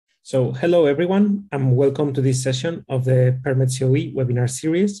Hello everyone, and welcome to this session of the PerMedCoE webinar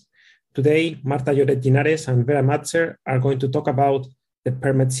series. Today, Marta Lloret Linares and Vera Matzer are going to talk about the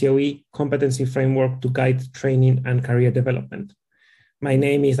PerMedCoE competency framework to guide training and career development. My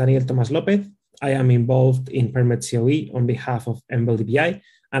name is Daniel Tomás López. I am involved in PerMedCoE on behalf of EBI,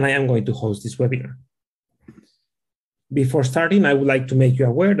 and I am going to host this webinar. Before starting, I would like to make you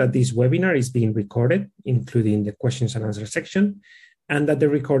aware that this webinar is being recorded, including the questions and answer section, and that the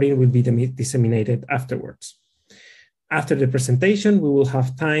recording will be disseminated afterwards. After the presentation, we will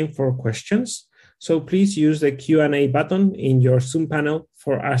have time for questions, so please use the Q&A button in your Zoom panel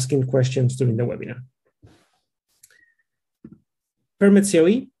for asking questions during the webinar.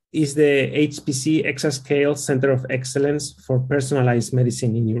 PerMedCoE is the HPC Exascale Center of Excellence for Personalized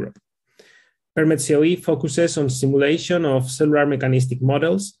Medicine in Europe. PerMedCoE focuses on simulation of cellular mechanistic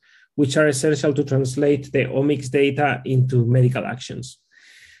models, which are essential to translate the omics data into medical actions.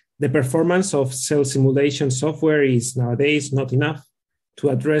 The performance of cell simulation software is nowadays not enough to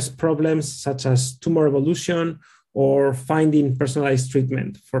address problems such as tumor evolution or finding personalized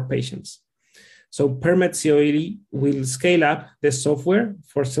treatment for patients. So PerMedCoE will scale up the software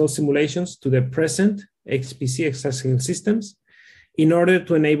for cell simulations to the present HPC exascale systems in order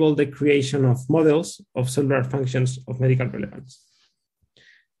to enable the creation of models of cellular functions of medical relevance.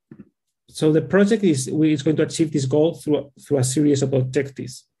 So the project is going to achieve this goal through a series of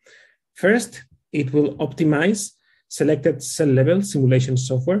objectives. First, it will optimize selected cell-level simulation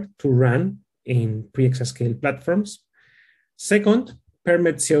software to run in pre-exascale platforms. Second,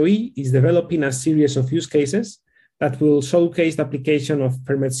 PerMedCoE is developing a series of use cases that will showcase the application of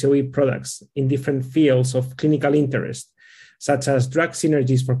PerMedCoE products in different fields of clinical interest, such as drug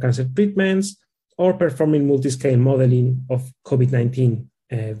synergies for cancer treatments or performing multi-scale modeling of COVID-19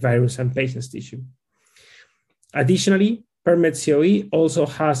 virus and patient's tissue. Additionally, PerMedCoE also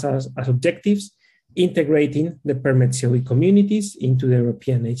has as objectives integrating the PerMedCoE communities into the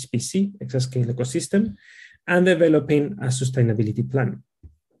European HPC exascale ecosystem and developing a sustainability plan.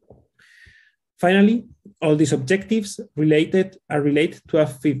 Finally, all these objectives are related to a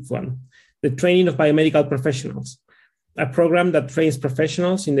fifth one, the training of biomedical professionals, a program that trains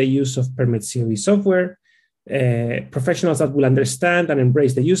professionals in the use of PerMedCoE software, professionals that will understand and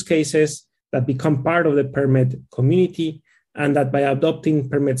embrace the use cases, that become part of the PerMed community, and that by adopting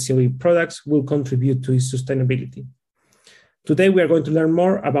PerMedCoE products will contribute to its sustainability. Today, we are going to learn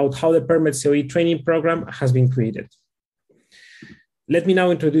more about how the PerMedCoE training program has been created. Let me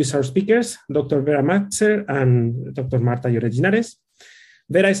now introduce our speakers, Dr. Vera Matzer and Dr. Marta Lloret Linares.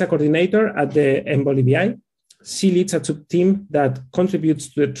 Vera is a coordinator at the EBI. She leads a sub-team that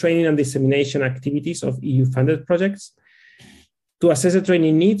contributes to the training and dissemination activities of EU-funded projects. To assess the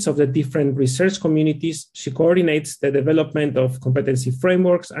training needs of the different research communities, she coordinates the development of competency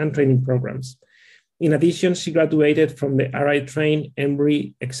frameworks and training programs. In addition, she graduated from the RI-trained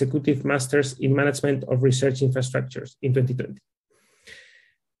Embry Executive Masters in Management of Research Infrastructures in 2020.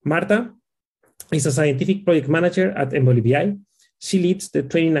 Marta is a scientific project manager at EBI. She leads the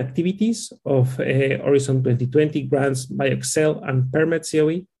training activities of Horizon 2020 grants by Excel and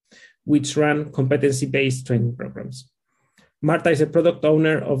PerMedCoE, which run competency-based training programs. Marta is a product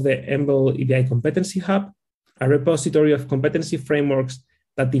owner of the EBI Competency Hub, a repository of competency frameworks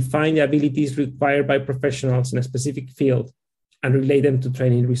that define the abilities required by professionals in a specific field and relate them to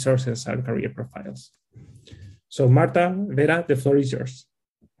training resources and career profiles. So Marta, Vera, the floor is yours.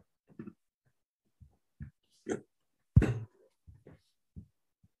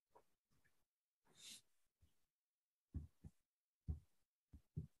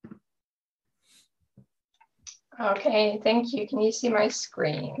 Okay, thank you. Can you see my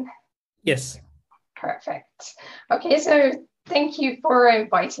screen? Yes. Perfect. Okay, so thank you for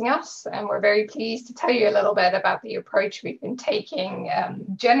inviting us, and we're very pleased to tell you a little bit about the approach we've been taking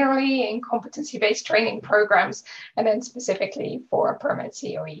generally in competency-based training programs, and then specifically for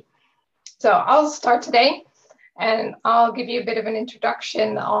PerMedCoE. So I'll start today, and I'll give you a bit of an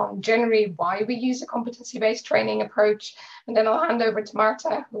introduction on generally why we use a competency-based training approach. And then I'll hand over to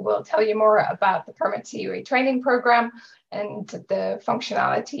Marta, who will tell you more about the PerMedCoE training program and the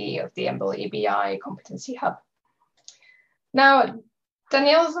functionality of the EBI Competency Hub. Now,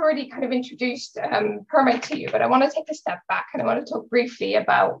 Danielle's already kind of introduced PerMed to you, but I want to take a step back and I want to talk briefly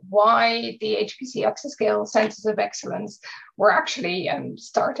about why the HPC Exascale Centers of Excellence were actually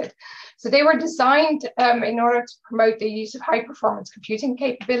started. So they were designed in order to promote the use of high performance computing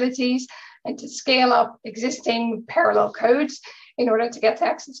capabilities and to scale up existing parallel codes in order to get to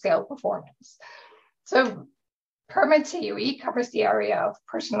exascale performance. So PerMedCoE covers the area of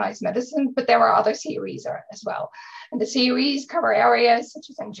personalized medicine, but there are other COEs as well. And the COEs cover areas such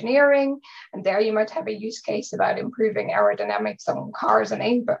as engineering, and there you might have a use case about improving aerodynamics on cars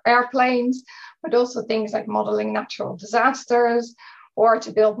and airplanes, but also things like modeling natural disasters or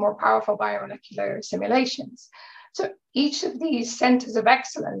to build more powerful biomolecular simulations. So each of these centers of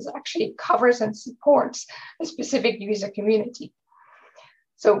excellence actually covers and supports a specific user community.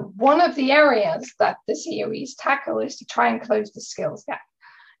 So one of the areas that the COEs tackle is to try and close the skills gap.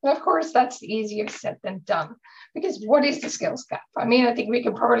 And of course, that's easier said than done, because what is the skills gap? I mean, I think we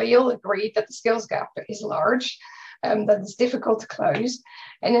can probably all agree that the skills gap is large, that it's difficult to close.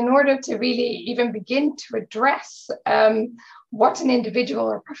 And in order to really even begin to address what an individual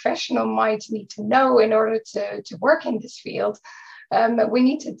or professional might need to know in order to work in this field, we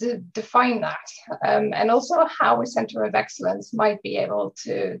need to define that, and also how a center of excellence might be able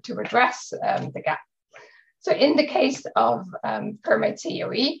to address the gap. So in the case of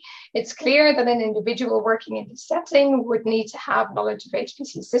PerMedCoE, it's clear that an individual working in this setting would need to have knowledge of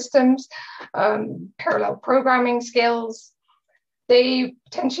HPC systems, parallel programming skills. They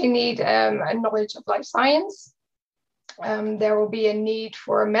potentially need a knowledge of life science. There will be a need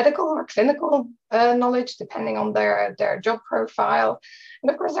for medical or clinical knowledge, depending on their job profile. And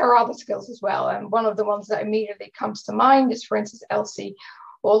of course, there are other skills as well. And one of the ones that immediately comes to mind is, for instance, ELSI,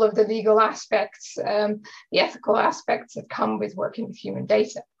 all of the legal aspects, the ethical aspects that come with working with human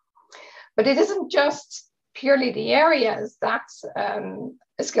data. But it isn't just purely the areas that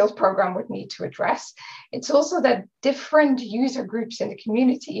a skills program would need to address. It's also that different user groups in the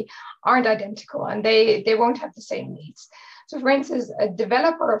community aren't identical and they won't have the same needs. So for instance, a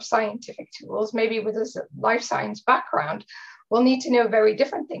developer of scientific tools, maybe with a life science background, will need to know very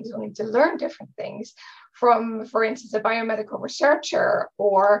different things, will need to learn different things from, for instance, a biomedical researcher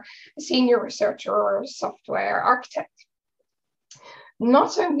or a senior researcher or a software architect.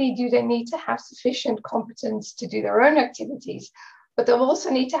 Not only do they need to have sufficient competence to do their own activities, but they'll also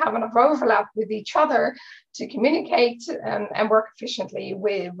need to have enough overlap with each other to communicate and work efficiently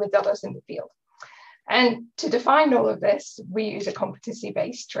with others in the field. And to define all of this, we use a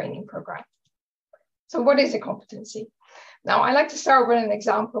competency-based training program. So what is a competency? Now, I like to start with an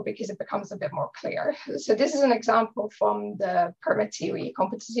example because it becomes a bit more clear. So this is an example from the PerMedCoE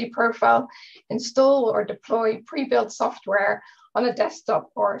competency profile: install or deploy pre-built software on a desktop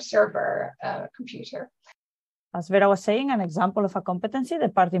or server computer. As Vera was saying, an example of a competency, the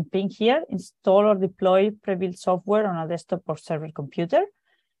part in pink here: install or deploy pre-built software on a desktop or server computer.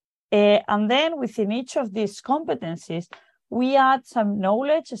 And then within each of these competencies, we add some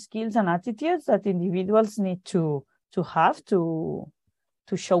knowledge, skills, and attitudes that individuals need to have to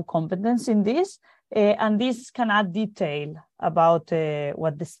show competence in this. And this can add detail about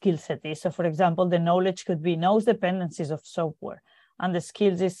what the skill set is. So for example, the knowledge could be knows dependencies of software, and the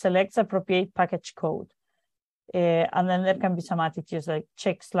skills is selects appropriate package code. And then there can be some attitudes like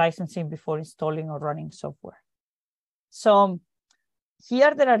checks licensing before installing or running software. So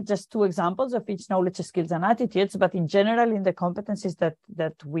here there are just two examples of each knowledge, skills, and attitudes, but in general, in the competencies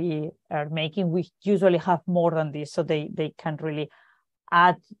that we are making, we usually have more than this, so they can really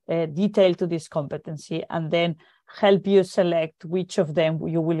add detail to this competency and then help you select which of them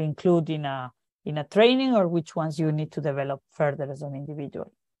you will include in a training or which ones you need to develop further as an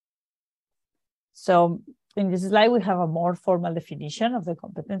individual. So in this slide, we have a more formal definition of the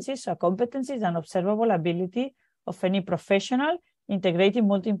competencies. So a competency is an observable ability of any professional integrating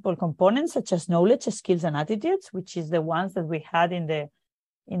multiple components such as knowledge, skills, and attitudes, which is the ones that we had in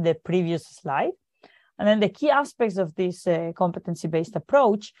the previous slide. And then the key aspects of this competency-based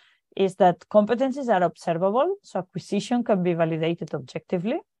approach is that competencies are observable, so acquisition can be validated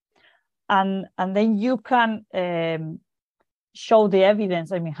objectively. And then you can show the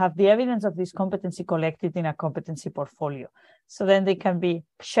evidence, have the evidence of this competency collected in a competency portfolio. So then they can be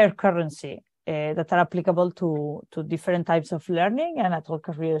shared currency that are applicable to different types of learning and at all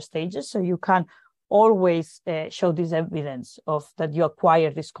career stages. So you can always show this evidence of that you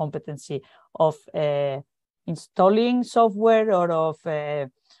acquire this competency of installing software or of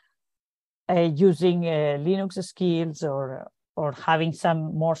using Linux skills or having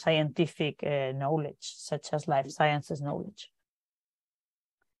some more scientific knowledge, such as life sciences knowledge.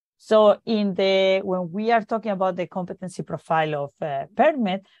 So when we are talking about the competency profile of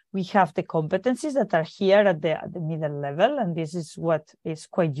PerMed, we have the competencies that are here at the middle level, and this is what is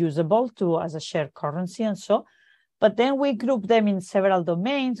quite usable as a shared currency and so. But then we group them in several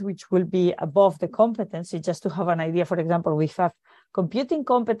domains, which will be above the competency. Just to have an idea, for example, we have computing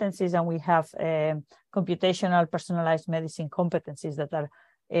competencies and we have computational personalized medicine competencies that are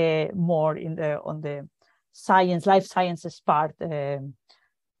more on the science, life sciences part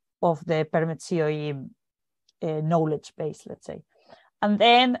of the PerMedCoE knowledge base, let's say. And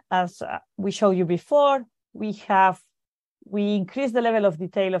then, as we showed you before, we increase the level of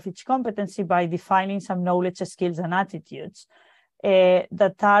detail of each competency by defining some knowledge, skills, and attitudes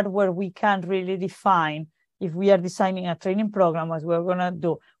that are where we can really define, if we are designing a training program, as we're going to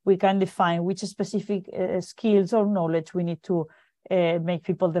do, we can define which specific skills or knowledge we need to make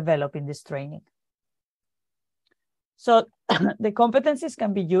people develop in this training. So the competencies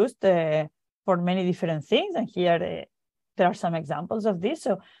can be used for many different things. And here there are some examples of this.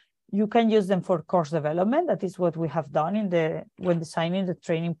 So you can use them for course development. That is what we have done when designing the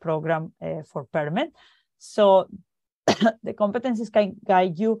training program for PerMed. So the competencies can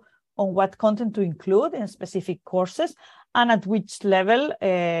guide you on what content to include in specific courses and at which level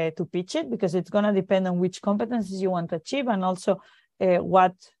to pitch it, because it's going to depend on which competencies you want to achieve, and also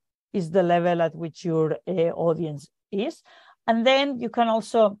what is the level at which your audience is. And then you can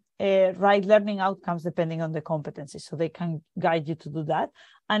also write learning outcomes depending on the competencies, so they can guide you to do that.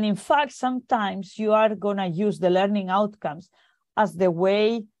 And in fact, sometimes you are going to use the learning outcomes as the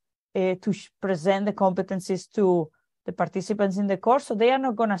way to present the competencies to the participants in the course. So they are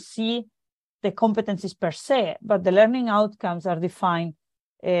not going to see the competencies per se, but the learning outcomes are defined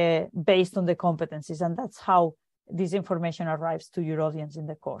based on the competencies. And that's how this information arrives to your audience in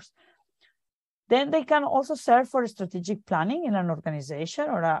the course. Then they can also serve for strategic planning in an organization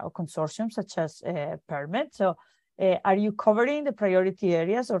or a consortium such as PerMed. So are you covering the priority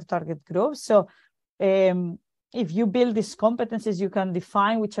areas or target groups? So if you build these competencies, you can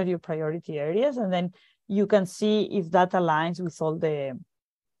define which are your priority areas, and then you can see if that aligns with all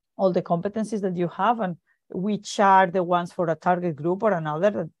the competencies that you have, and which are the ones for a target group or another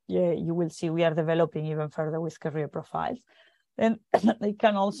that you will see we are developing even further with career profiles. And they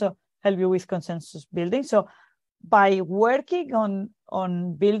can also help you with consensus building. So by working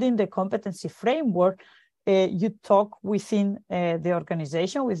on building the competency framework, you talk within the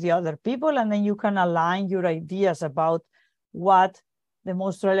organization with the other people, and then you can align your ideas about what the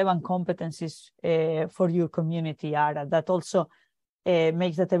most relevant competencies for your community are. And that also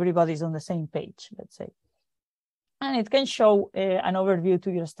makes that everybody's on the same page, let's say. And it can show an overview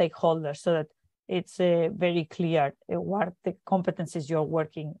to your stakeholders so that it's very clear what the competencies you're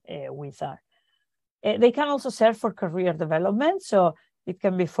working with are. They can also serve for career development. So it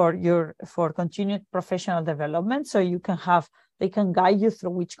can be for continued professional development. So they can guide you through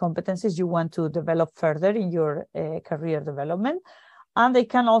which competencies you want to develop further in your career development. And they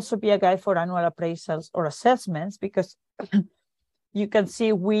can also be a guide for annual appraisals or assessments, because you can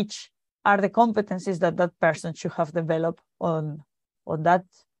see which are the competencies that person should have developed on that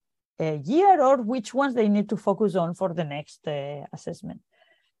year, or which ones they need to focus on for the next assessment.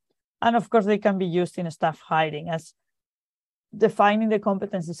 And of course, they can be used in staff hiring, as defining the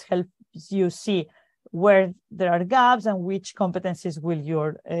competencies helps you see where there are gaps and which competencies will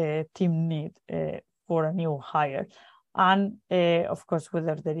your team need for a new hire. And of course,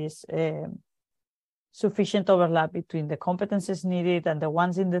 whether there is sufficient overlap between the competencies needed and the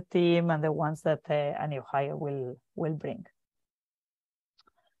ones in the team and the ones that a new hire will bring.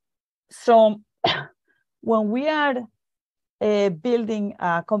 So when we are building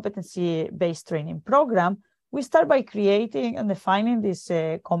a competency-based training program, we start by creating and defining these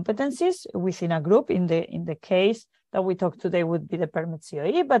competencies within a group. In the case that we talked today would be the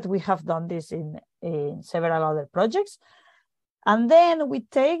PerMedCoE, but we have done this in several other projects. And then we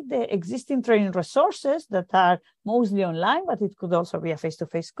take the existing training resources that are mostly online, but it could also be a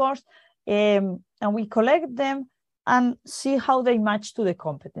face-to-face course, and we collect them and see how they match to the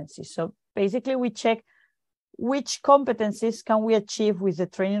competencies. So basically we check which competencies can we achieve with the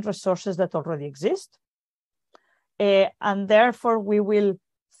training resources that already exist. And therefore we will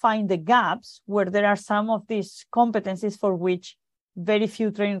find the gaps where there are some of these competencies for which very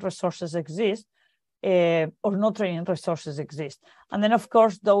few training resources exist, or no training resources exist. And then of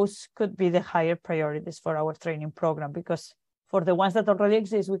course, those could be the higher priorities for our training program, because for the ones that already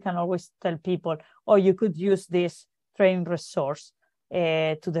exist, we can always tell people, oh, you could use this training resource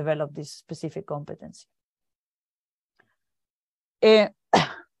to develop this specific competency.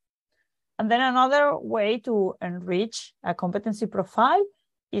 And then another way to enrich a competency profile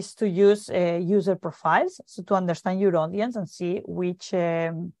is to use user profiles, so to understand your audience and see which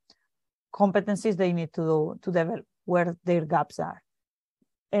competencies they need to develop, where their gaps are.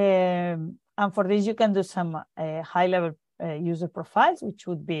 And for this, you can do some high-level user profiles, which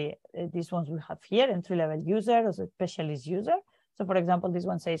would be these ones we have here: entry-level user, as a specialist user. So for example, this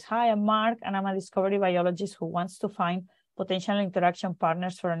one says, hi, I'm Mark, and I'm a discovery biologist who wants to find potential interaction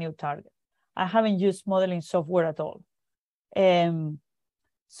partners for a new target. I haven't used modeling software at all.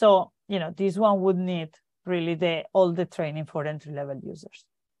 So, this one would need really all the training for entry-level users.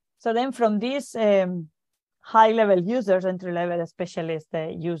 So then from these high-level users, entry-level specialist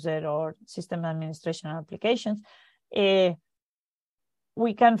user or system administration applications,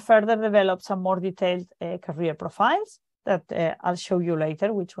 we can further develop some more detailed career profiles that I'll show you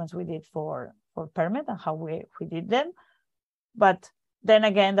later, which ones we did for PerMed and how we did them. But then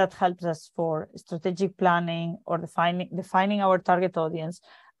again, that helps us for strategic planning or defining our target audience,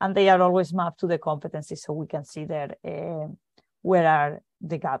 and they are always mapped to the competencies, so we can see there where are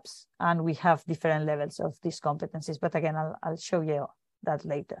the gaps, and we have different levels of these competencies. But again, I'll show you that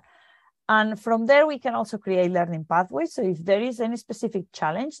later. And from there, we can also create learning pathways. So if there is any specific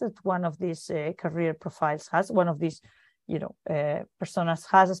challenge that one of these career profiles has, one of these personas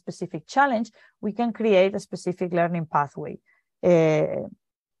has a specific challenge, we can create a specific learning pathway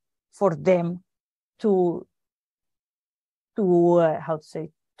for them to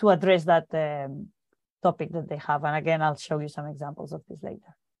address that topic that they have. And again, I'll show you some examples of this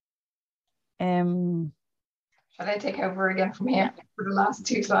later. Shall I take over again from here for the last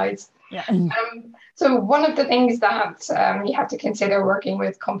 2 slides? Yeah. So one of the things that you have to consider working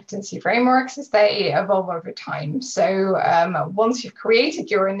with competency frameworks is they evolve over time. So once you've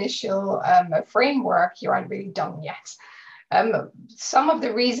created your initial framework, you aren't really done yet. Some of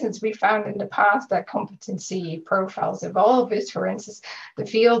the reasons we found in the past that competency profiles evolve is, for instance, the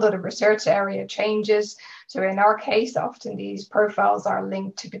field or the research area changes. So in our case, often these profiles are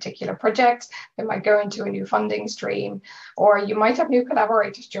linked to particular projects. They might go into a new funding stream, or you might have new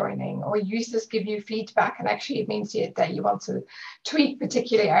collaborators joining, or users give you feedback, and actually it means that you want to tweak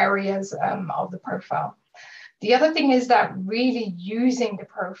particular areas of the profile. The other thing is that really using the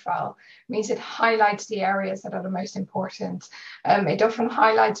profile means it highlights the areas that are the most important. It often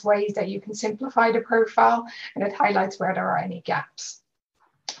highlights ways that you can simplify the profile, and it highlights where there are any gaps.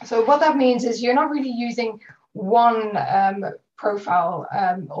 So what that means is you're not really using one profile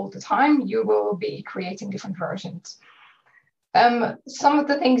all the time. You will be creating different versions. Some of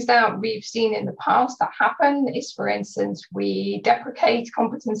the things that we've seen in the past that happen is, for instance, we deprecate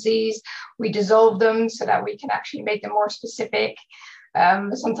competencies, we dissolve them so that we can actually make them more specific.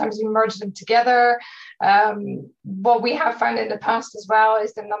 Sometimes we merge them together. What we have found in the past as well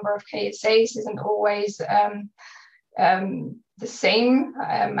is the number of KSAs isn't always the same,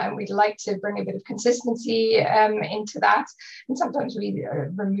 and we'd like to bring a bit of consistency into that. And sometimes we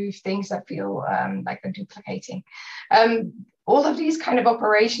remove things that feel like they're duplicating. All of these kind of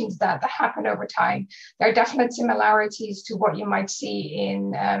operations that happen over time, there are definite similarities to what you might see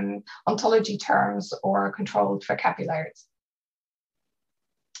in ontology terms or controlled vocabularies.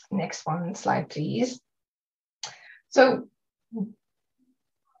 Next one slide, please. So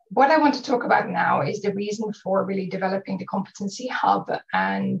what I want to talk about now is the reason for really developing the Competency Hub,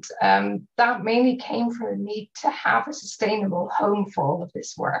 and that mainly came from the need to have a sustainable home for all of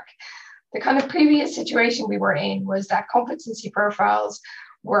this work. The kind of previous situation we were in was that competency profiles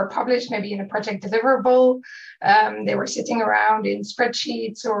were published maybe in a project deliverable. They were sitting around in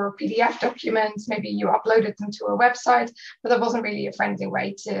spreadsheets or PDF documents. Maybe you uploaded them to a website, but there wasn't really a friendly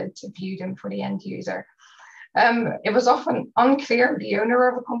way to view them for the end user. It was often unclear who the owner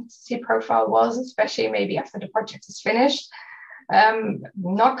of a competency profile was, especially maybe after the project is finished.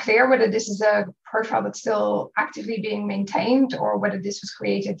 Not clear whether this is a profile that's still actively being maintained or whether this was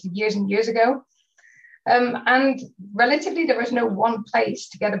created years and years ago. And relatively, there was no one place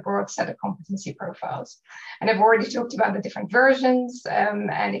to get a broad set of competency profiles. And I've already talked about the different versions.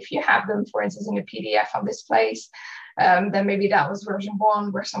 And if you have them, for instance, in a PDF on this place, then maybe that was version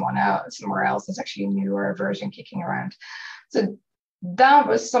 1, where somewhere else there's actually a newer version kicking around. So that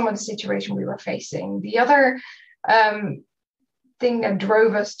was some of the situation we were facing. The other thing that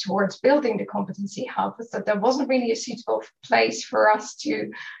drove us towards building the Competency Hub was that there wasn't really a suitable place for us to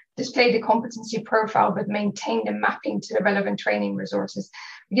display the competency profile but maintain the mapping to the relevant training resources,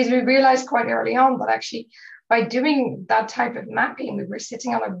 because we realized quite early on that actually by doing that type of mapping, we were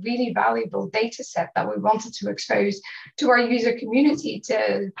sitting on a really valuable data set that we wanted to expose to our user community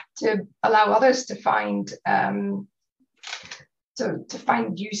to allow others to find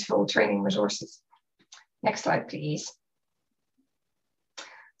find useful training resources. Next slide, please.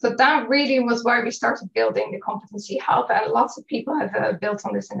 So that really was why we started building the Competency Hub, and lots of people have built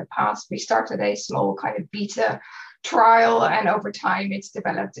on this in the past. We started a small kind of beta trial, and over time it's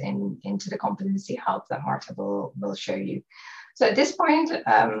developed into the Competency Hub that Marta will show you. So at this point,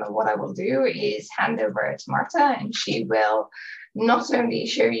 what I will do is hand over to Marta, and she will not only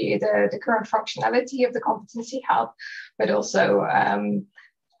show you the current functionality of the Competency Hub, but also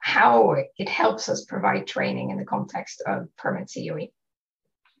how it helps us provide training in the context of PerMedCoE.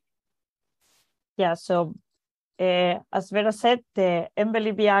 Yeah, so as Vera said, the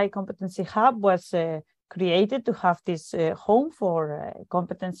MBLE Competency Hub was created to have this home for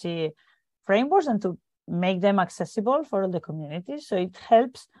competency frameworks and to make them accessible for all the community. So it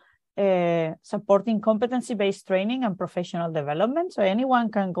helps supporting competency-based training and professional development. So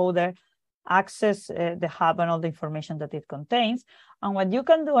anyone can go there, access the hub and all the information that it contains. And what you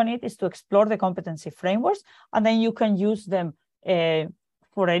can do on it is to explore the competency frameworks, and then you can use them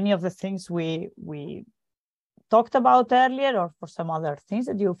for any of the things we talked about earlier, or for some other things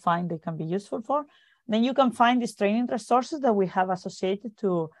that you find they can be useful for. Then you can find these training resources that we have associated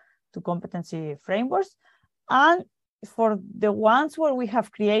to competency frameworks. And for the ones where we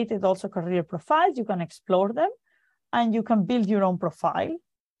have created also career profiles, you can explore them and you can build your own profile.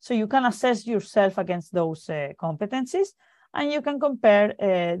 So you can assess yourself against those competencies, and you can compare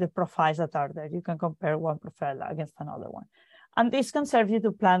the profiles that are there. You can compare one profile against another one. And this can serve you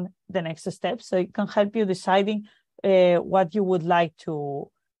to plan the next steps. So it can help you deciding what you would like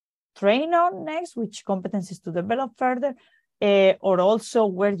to train on next, which competencies to develop further, or also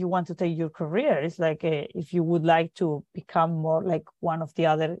where you want to take your career. It's like if you would like to become more like one of the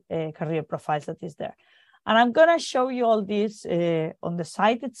other career profiles that is there. And I'm going to show you all this on the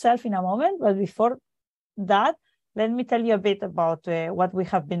site itself in a moment. But before that, let me tell you a bit about what we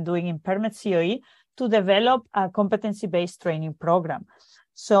have been doing in PerMedCoE to develop a competency-based training program.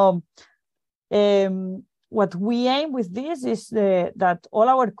 So what we aim with this is that all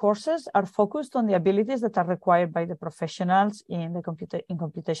our courses are focused on the abilities that are required by the professionals in the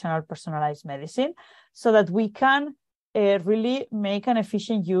computational personalized medicine, so that we can really make an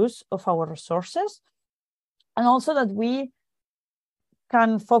efficient use of our resources, and also that we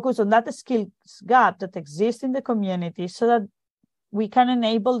can focus on that skills gap that exists in the community, so that we can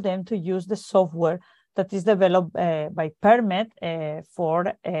enable them to use the software that is developed by PerMed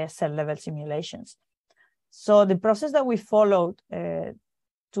for cell-level simulations. So the process that we followed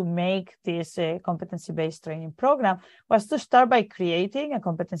to make this competency-based training program was to start by creating a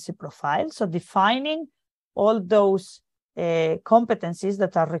competency profile, so defining all those competencies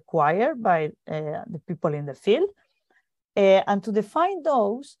that are required by the people in the field. And to define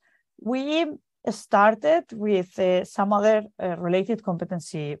those, we started with some other related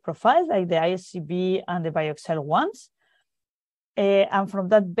competency profiles, like the ISCB and the BioExcel ones. And from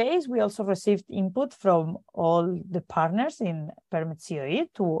that base, we also received input from all the partners in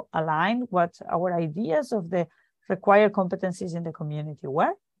PerMedCoE to align what our ideas of the required competencies in the community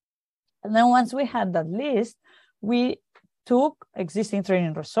were. And then once we had that list, we took existing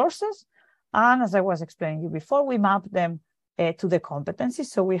training resources. And as I was explaining you before, we mapped them to the competencies.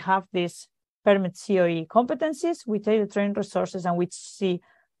 So we have these PerMedCoE competencies, we take the training resources, and we see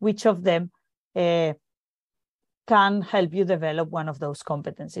which of them can help you develop one of those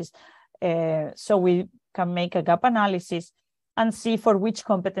competencies. So we can make a gap analysis and see for which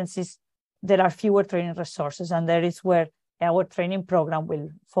competencies there are fewer training resources, and that is where our training program will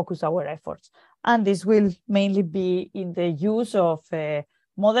focus our efforts. And this will mainly be in the use of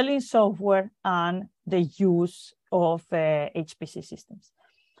modeling software and the use of HPC systems.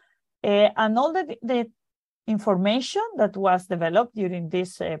 And all the information that was developed during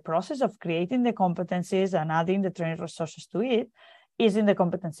this process of creating the competencies and adding the training resources to it is in the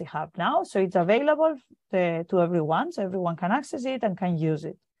Competency Hub now. So it's available to everyone, so everyone can access it and can use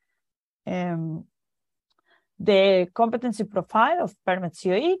it. The competency profile of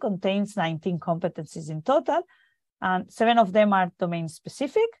PerMedCoE contains 19 competencies in total, and 7 of them are domain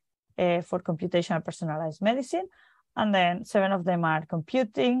specific for computational personalized medicine, and then 7 of them are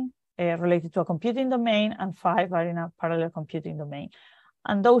computing, related to a computing domain, and 5 are in a parallel computing domain.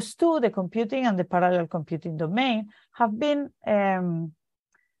 And those two, the computing and the parallel computing domain, have been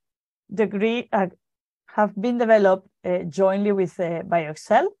developed jointly with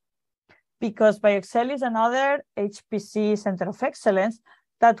BioExcel, because BioExcel is another HPC center of excellence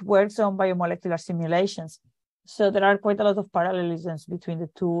that works on biomolecular simulations. So there are quite a lot of parallelisms between the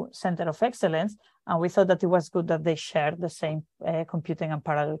two center of excellence, and we thought that it was good that they share the same computing and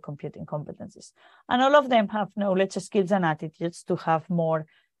parallel computing competencies. And all of them have knowledge, skills, and attitudes to have more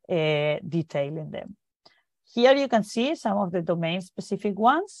detail in them. Here you can see some of the domain-specific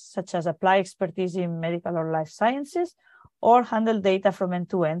ones, such as apply expertise in medical or life sciences, or handle data from end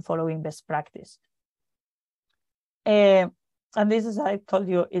to end following best practice. And this, as I told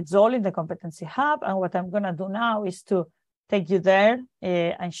you, it's all in the Competency Hub. And what I'm going to do now is to take you there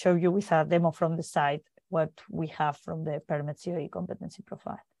and show you with a demo from the site what we have from the PerMedCoE competency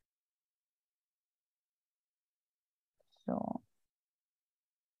profile. So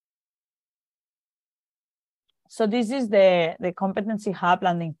So this is the Competency Hub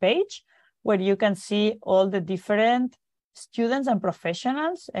landing page, where you can see all the different students and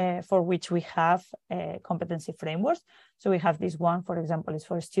professionals for which we have competency frameworks. So we have this one, for example, is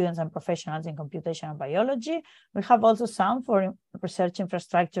for students and professionals in computational biology. We have also some for research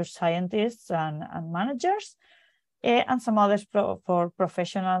infrastructure scientists and managers, and some others for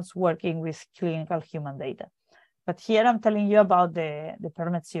professionals working with clinical human data. But here I'm telling you about the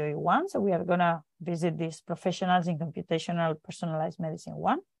PerMedCoE one. So we are gonna visit these professionals in computational personalized medicine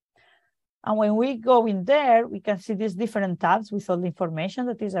one. And when we go in there, we can see these different tabs with all the information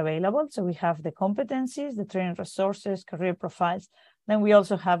that is available. So we have the competencies, the training resources, career profiles. Then we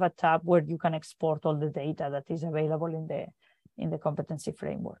also have a tab where you can export all the data that is available in the competency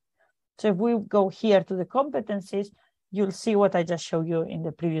framework. So if we go here to the competencies, you'll see what I just showed you in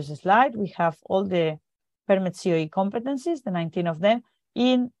the previous slide. We have all the PerMedCoE competencies, the 19 of them,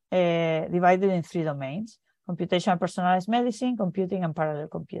 divided in 3 domains: computational personalized medicine, computing, and parallel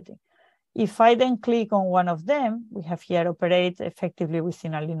computing. If I then click on one of them, we have here operate effectively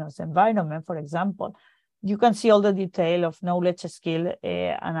within a Linux environment, for example, you can see all the detail of knowledge, skill,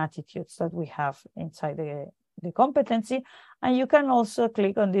 and attitudes that we have inside the competency. And you can also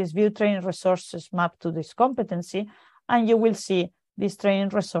click on this view training resources mapped to this competency, and you will see these training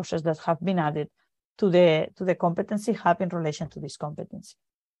resources that have been added to the Competency Hub in relation to this competency.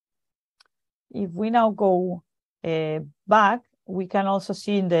 If we now go back, we can also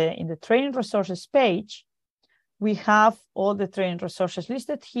see in the training resources page, we have all the training resources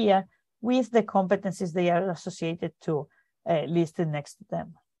listed here with the competencies they are associated to listed next to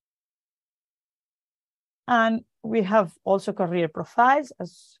them. And we have also career profiles,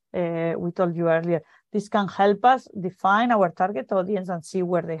 as we told you earlier. This can help us define our target audience and see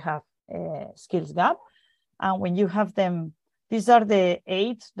where they have skills gap. And when you have them, these are the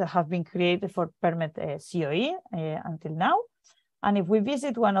 8 that have been created for PerMedCoE until now. And if we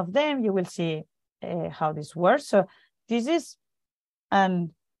visit one of them, you will see how this works. So this is a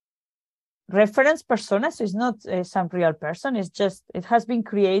reference persona. So it's not some real person. It's just, it has been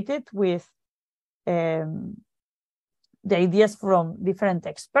created with the ideas from different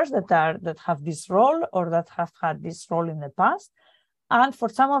experts that have this role or that have had this role in the past. And for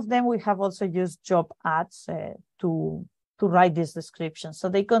some of them, we have also used job ads to write this description. So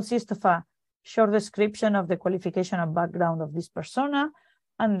they consist of a short description of the qualification and background of this persona,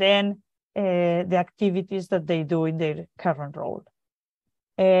 and then the activities that they do in their current role.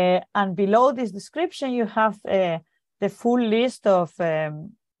 And below this description, you have the full list of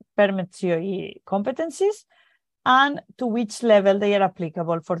PerMedCoE competencies and to which level they are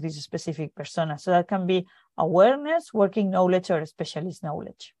applicable for this specific persona. So that can be awareness, working knowledge, or specialist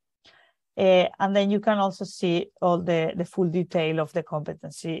knowledge. And then you can also see all the full detail of the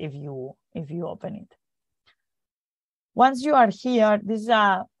competency if you open it. Once you are here, this is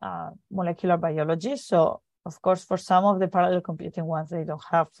a molecular biology. So of course, for some of the parallel computing ones, they don't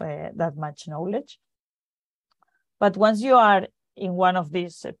have that much knowledge. But once you are in one of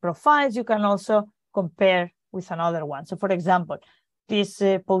these profiles, you can also compare with another one. So for example, this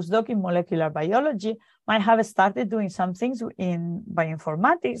postdoc in molecular biology might have started doing some things in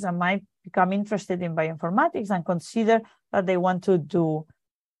bioinformatics and might become interested in bioinformatics and consider that they want to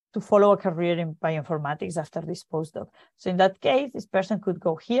follow a career in bioinformatics after this postdoc. So in that case, this person could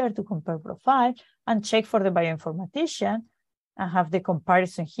go here to compare profile and check for the bioinformatician and have the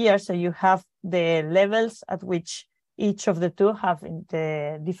comparison here. So you have the levels at which each of the two have in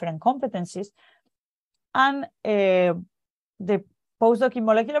the different competencies. And the postdoc in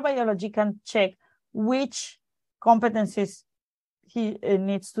molecular biology can check which competencies he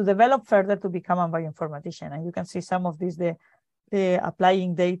needs to develop further to become a bioinformatician. And you can see some of these, the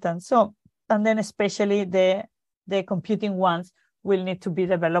applying data and so, and then especially the computing ones will need to be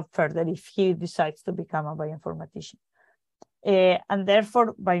developed further if he decides to become a bioinformatician. And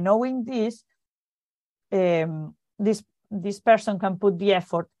therefore, by knowing this, this person can put the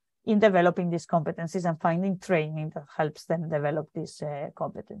effort in developing these competencies and finding training that helps them develop these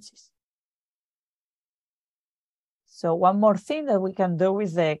competencies. So one more thing that we can do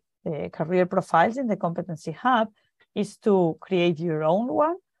with the career profiles in the Competency Hub is to create your own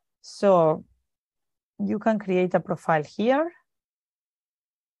one. So you can create a profile here.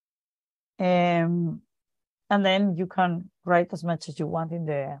 And then you can write as much as you want in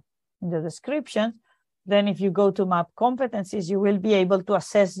the description. Then if you go to map competencies, you will be able to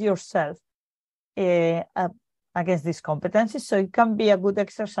assess yourself against these competencies. So it can be a good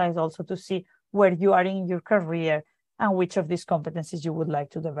exercise also to see where you are in your career and which of these competencies you would like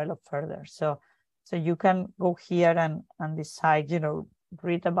to develop further. So you can go here and decide,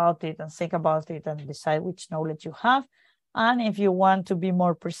 read about it and think about it and decide which knowledge you have. And if you want to be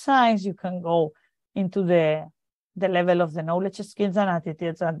more precise, you can go into the level of the knowledge, skills, and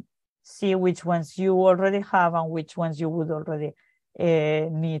attitudes and see which ones you already have and which ones you would already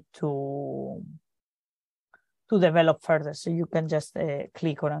need to develop further. So you can just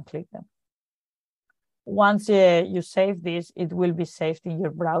click or unclick them. Once you save this, it will be saved in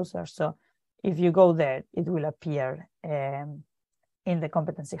your browser. So if you go there, it will appear in the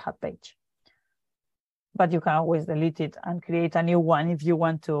Competency Hub page. But you can always delete it and create a new one if you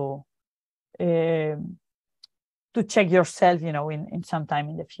want to check yourself, in some time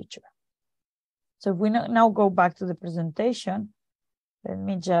in the future. So if we now go back to the presentation, let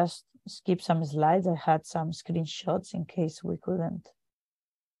me just skip some slides. I had some screenshots in case we couldn't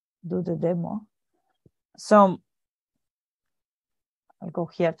do the demo. So I'll go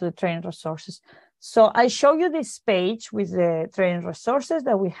here to the training resources. So I show you this page with the training resources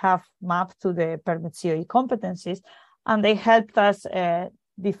that we have mapped to the PerMedCoE competencies, and they helped us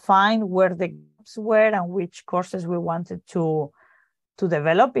define where the gaps were and which courses we wanted to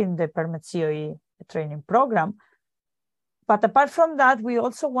develop in the PerMedCoE training program. But apart from that, we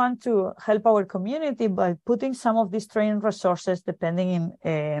also want to help our community by putting some of these training resources depending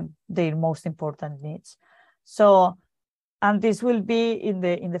on their most important needs. So, and this will be in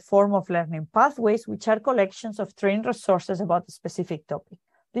the form of learning pathways, which are collections of training resources about a specific topic.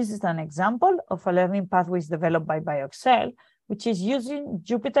 This is an example of a learning pathways developed by BioExcel, which is using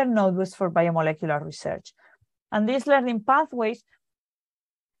Jupyter Notebooks for biomolecular research. And these learning pathways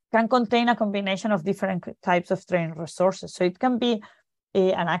can contain a combination of different types of training resources. So it can be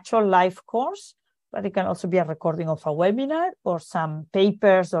an actual live course, but it can also be a recording of a webinar or some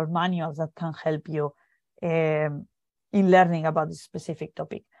papers or manuals that can help you in learning about this specific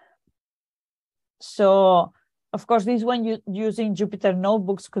topic. So, of course, this one using Jupyter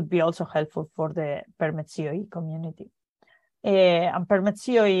Notebooks could be also helpful for the PerMedCoE community. And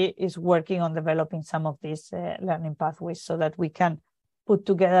PerMedCoE is working on developing some of these learning pathways so that we can put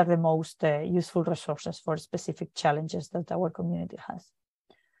together the most useful resources for specific challenges that our community has.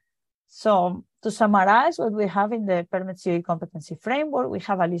 So to summarize what we have in the PerMedCoE competency framework, we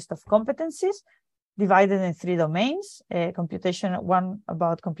have a list of competencies divided in 3 domains, one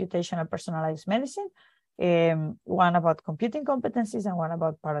about computational personalized medicine, one about computing competencies, and one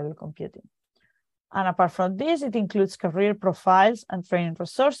about parallel computing. And apart from this, it includes career profiles and training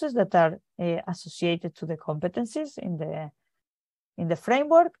resources that are associated to the competencies in the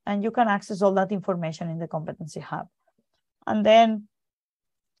framework, and you can access all that information in the Competency Hub. And then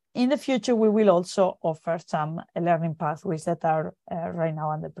in the future, we will also offer some learning pathways that are right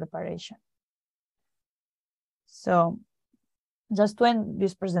now under preparation. So just to end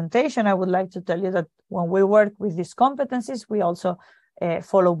this presentation, I would like to tell you that when we work with these competencies, we also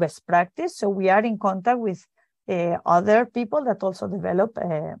follow best practice. So we are in contact with other people that also develop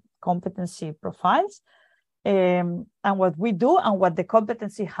competency profiles. And what we do and what the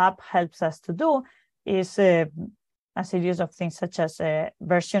Competency Hub helps us to do is a series of things such as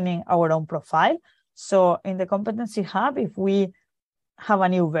versioning our own profile. So in the Competency Hub, if we have a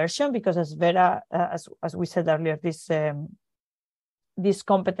new version, because as Vera, as we said earlier, these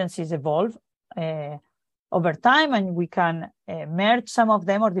competencies evolve over time, and we can merge some of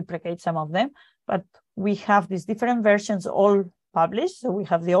them or deprecate some of them. But we have these different versions all published. So we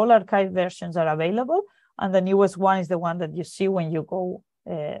have the all archived versions are available. And the newest one is the one that you see when you go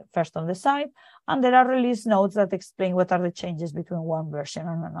first on the site. And there are release notes that explain what are the changes between one version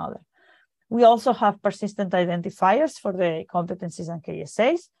and another. We also have persistent identifiers for the competencies and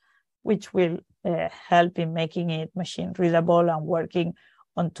KSAs, which will help in making it machine readable and working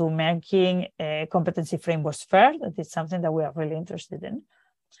onto making competency frameworks fair. That is something that we are really interested in.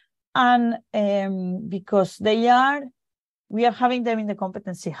 And because we are having them in the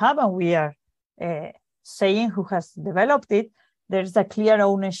Competency Hub, and we are saying who has developed it, there's a clear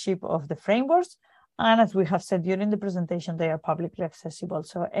ownership of the frameworks. And as we have said during the presentation, they are publicly accessible.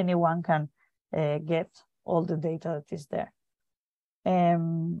 So anyone can get all the data that is there.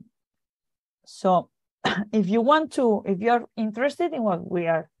 So if you're interested in what we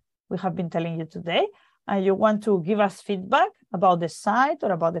have been telling you today, and you want to give us feedback about the site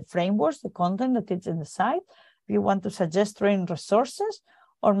or about the frameworks, the content that is in the site, if you want to suggest training resources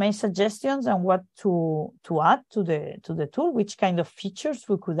or make suggestions on what to add to the tool, which kind of features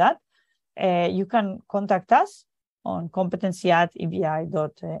we could add, you can contact us on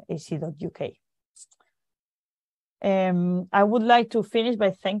competency@ebi.ac.uk. I would like to finish by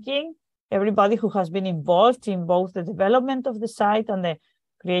thanking everybody who has been involved in both the development of the site and the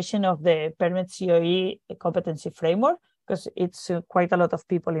creation of the PerMedCoE competency framework, because it's quite a lot of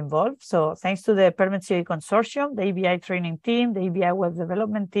people involved. So thanks to the PerMedCoE consortium, the EBI training team, the EBI web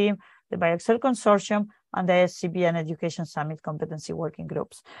development team, the BioExcel consortium, and the SCB and Education Summit competency working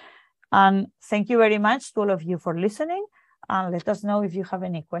groups. And thank you very much to all of you for listening. And let us know if you have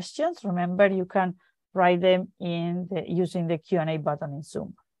any questions. Remember, you can write them using the Q&A button in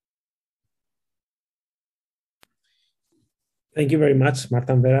Zoom. Thank you very much,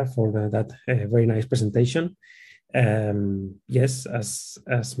 Marta and Vera, for that very nice presentation. Yes, as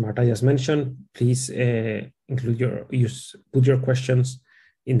Marta just mentioned, please put your questions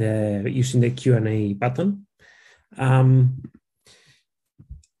in using the Q&A button. I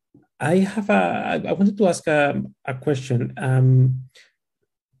wanted to ask a question.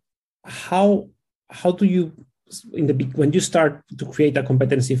 How do you, when you start to create a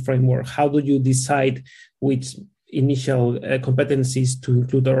competency framework, how do you decide which initial competencies to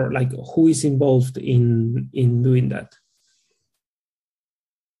include, or like who is involved in doing that?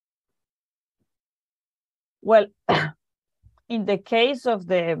 Well, in the case of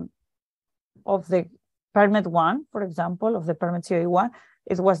the PerMed one, for example, of the PerMedCoE one,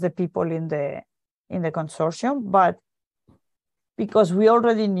 it was the people in the consortium, but because we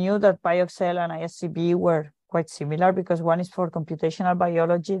already knew that BioExcel and ISCB were quite similar, because one is for computational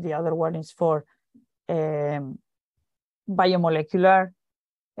biology, the other one is for biomolecular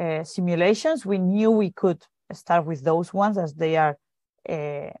simulations, we knew we could start with those ones as they are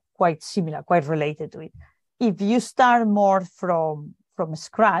quite similar, quite related to it. If you start more from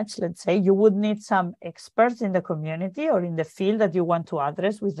scratch, let's say, you would need some experts in the community or in the field that you want to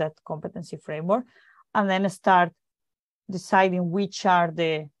address with that competency framework, and then start deciding which are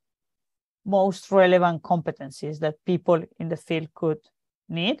the most relevant competencies that people in the field could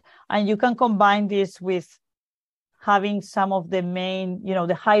need. And you can combine this with having some of the main,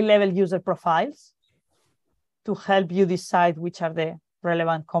 the high-level user profiles to help you decide which are the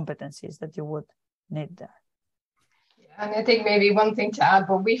relevant competencies that you would need there. And I think maybe one thing to add,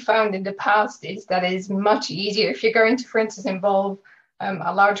 what we found in the past is that it is much easier if you're going to, for instance, involve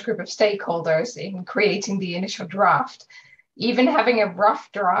a large group of stakeholders in creating the initial draft. Even having a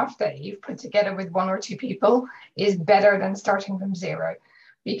rough draft that you've put together with one or two people is better than starting from zero,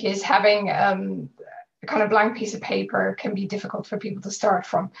 because having a kind of blank piece of paper can be difficult for people to start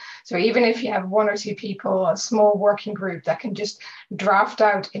from. So even if you have one or two people, a small working group that can just draft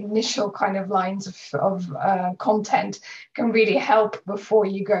out initial kind of lines of content can really help before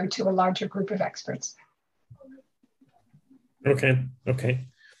you go to a larger group of experts. Okay.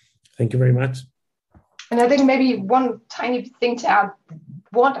 Thank you very much. And I think maybe one tiny thing to add,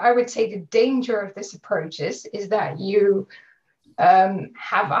 what I would say the danger of this approach is that you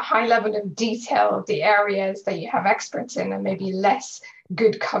have a high level of detail of the areas that you have experts in, and maybe less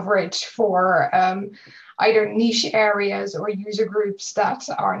good coverage for either niche areas or user groups that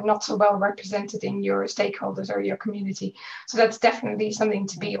are not so well represented in your stakeholders or your community. So that's definitely something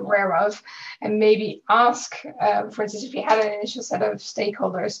to be aware of, and maybe ask, for instance, if you had an initial set of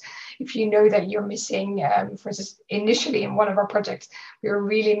stakeholders, if you know that you're missing, for instance, initially in one of our projects, we were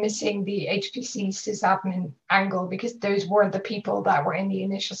really missing the HPC sysadmin angle because those weren't the people that were in the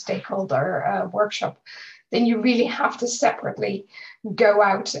initial stakeholder workshop. Then you really have to separately go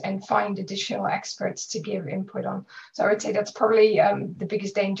out and find additional experts to give input on. So I would say that's probably the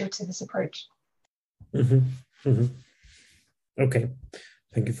biggest danger to this approach. Okay,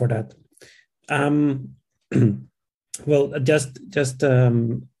 thank you for that. Well, just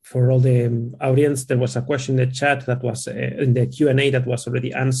for all the audience, there was a question in the chat that was in the Q&A that was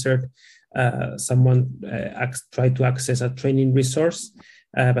already answered. Someone tried to access a training resource,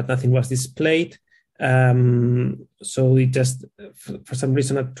 but nothing was displayed. So it just, for some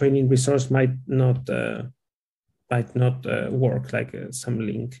reason, a training resource might not work, like some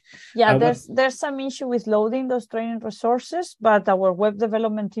link. Yeah, there's some issue with loading those training resources, but our web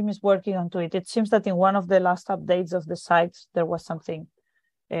development team is working onto it. It seems that in one of the last updates of the site, there was something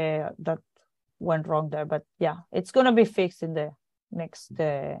that went wrong there. But yeah, it's going to be fixed in the next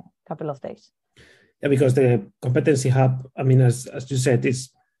couple of days. Yeah, because the Competency Hub, I mean, as you said, is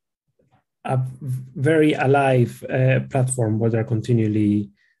a very alive platform where there are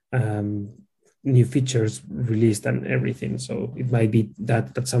continually new features released and everything. So it might be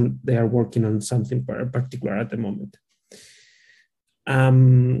that they are working on something particular at the moment.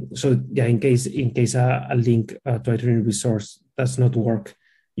 So yeah, in case a link to a training resource does not work,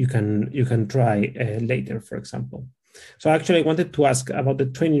 you can try later, for example. So actually, I wanted to ask about the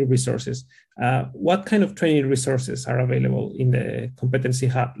training resources. What kind of training resources are available in the Competency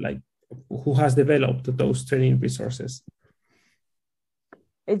Hub? Like, who has developed those training resources?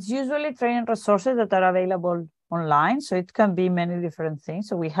 It's usually training resources that are available online. So it can be many different things.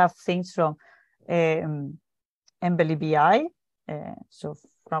 So we have things from MBLBI, so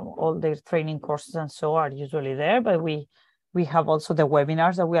from all their training courses and so are usually there, but we have also the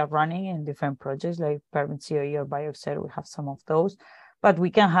webinars that we are running in different projects like PerMedCoE or behaviours. We have some of those, but we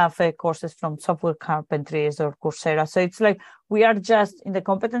can have courses from software carpentries or Coursera. So it's like we are just in the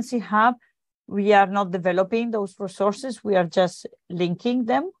Competency Hub. We are not developing those resources. We are just linking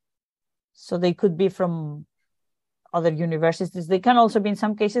them. So they could be from other universities. They can also be, in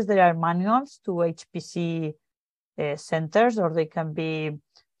some cases, there are manuals to HPC centers, or they can be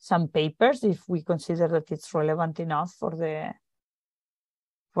some papers if we consider that it's relevant enough for the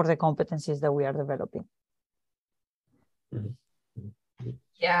competencies that we are developing.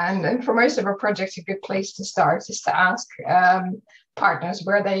 Yeah, and for most of our projects, a good place to start is to ask partners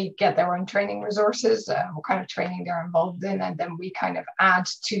where they get their own training resources, what kind of training they're involved in, and then we kind of add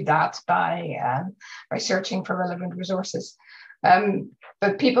to that by searching for relevant resources.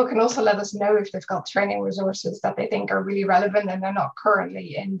 But people can also let us know if they've got training resources that they think are really relevant and they're not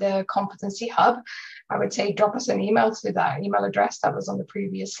currently in the Competency Hub. I would say drop us an email to that email address that was on the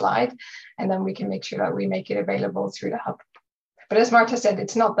previous slide, and then we can make sure that we make it available through the Hub. But as Marta said,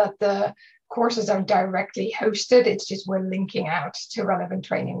 it's not that the courses are directly hosted, it's just we're linking out to relevant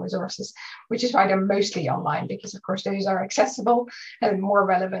training resources, which is why they're mostly online, because of course those are accessible and more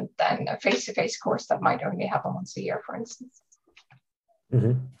relevant than a face-to-face course that might only happen once a year, for instance.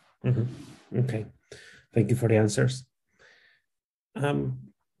 Okay, thank you for the answers.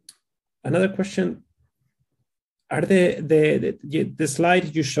 Another question. Are the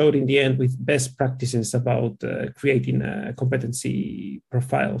slide you showed in the end with best practices about creating competency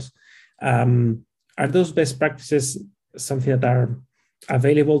profiles, are those best practices something that are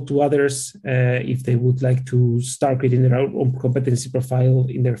available to others if they would like to start creating their own competency profile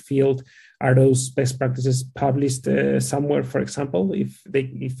in their field? Are those best practices published somewhere, for example, if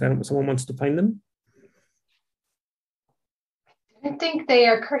someone wants to find them? I think they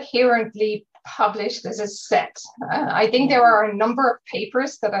are coherently published as a set. I think there are a number of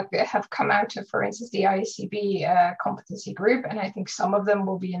papers that have come out of, for instance, the IACB competency group, and I think some of them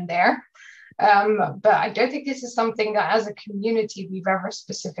will be in there. But I don't think this is something that as a community we've ever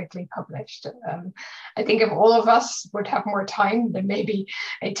specifically published. I think if all of us would have more time, then maybe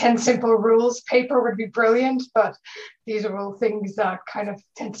a 10 simple rules paper would be brilliant, but these are all things that kind of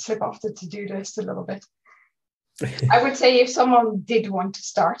tend to slip off the to-do list a little bit. I would say if someone did want to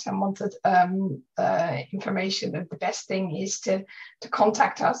start and wanted information, that the best thing is to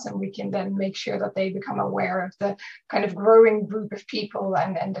contact us, and we can then make sure that they become aware of the kind of growing group of people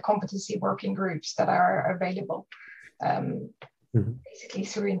and the competency working groups that are available. Basically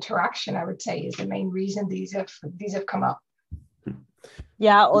through interaction, I would say, is the main reason these have come up.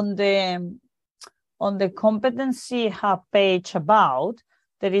 Yeah, on the Competency Hub page about,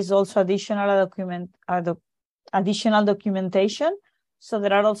 there is also additional documentation. So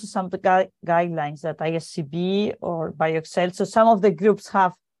there are also some guidelines that ISCB or BioExcel. So some of the groups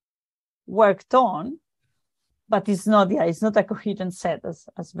have worked on, but it's not a coherent set,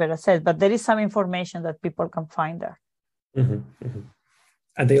 as Vera said, but there is some information that people can find there.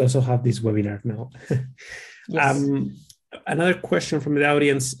 And they also have this webinar now. Yes. Another question from the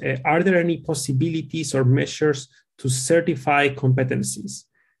audience, are there any possibilities or measures to certify competencies?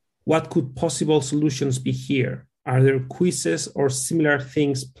 What could possible solutions be here? Are there quizzes or similar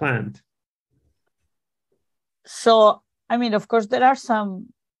things planned? So, I mean, of course, there are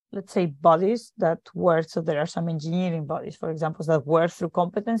some, let's say, bodies that work. So there are some engineering bodies, for example, that work through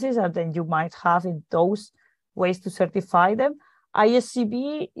competencies, and then you might have in those ways to certify them.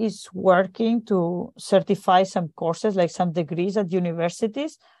 ISCB is working to certify some courses, like some degrees at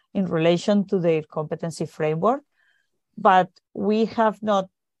universities in relation to their competency framework, but we have not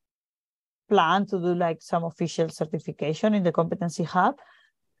plan to do like some official certification in the Competency Hub,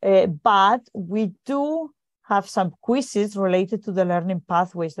 but we do have some quizzes related to the learning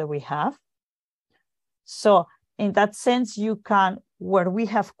pathways that we have. So in that sense, you can, where we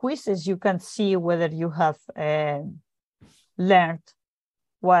have quizzes, you can see whether you have learned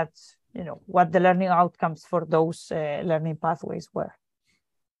what the learning outcomes for those learning pathways were.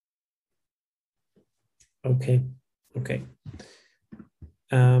 Okay.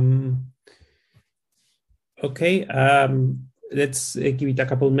 Let's give it a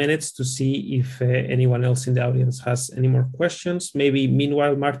couple minutes to see if anyone else in the audience has any more questions. Maybe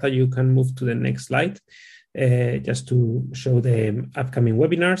meanwhile, Marta, you can move to the next slide just to show the upcoming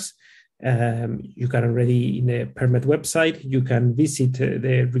webinars. You can already, in the PerMed website, you can visit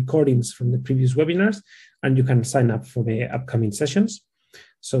the recordings from the previous webinars, and you can sign up for the upcoming sessions.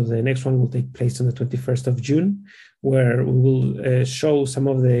 So the next one will take place on the 21st of June, where we will show some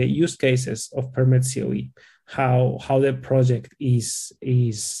of the use cases of PerMedCoE, how the project is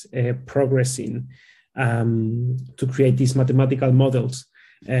progressing to create these mathematical models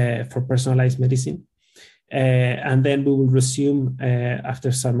for personalized medicine. And then we will resume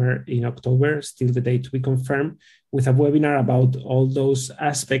after summer in October, still the date to be confirmed, with a webinar about all those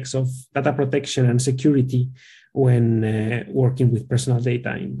aspects of data protection and security when working with personal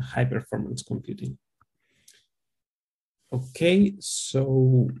data in high performance computing. Okay,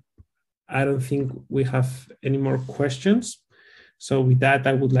 so I don't think we have any more questions. So with that,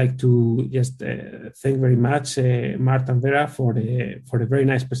 I would like to just thank very much Marta and Vera for the very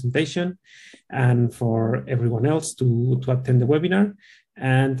nice presentation, and for everyone else to attend the webinar,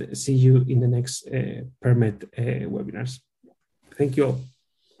 and see you in the next PerMed webinars. Thank you all.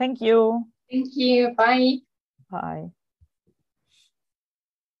 Thank you. Thank you. Bye. Bye.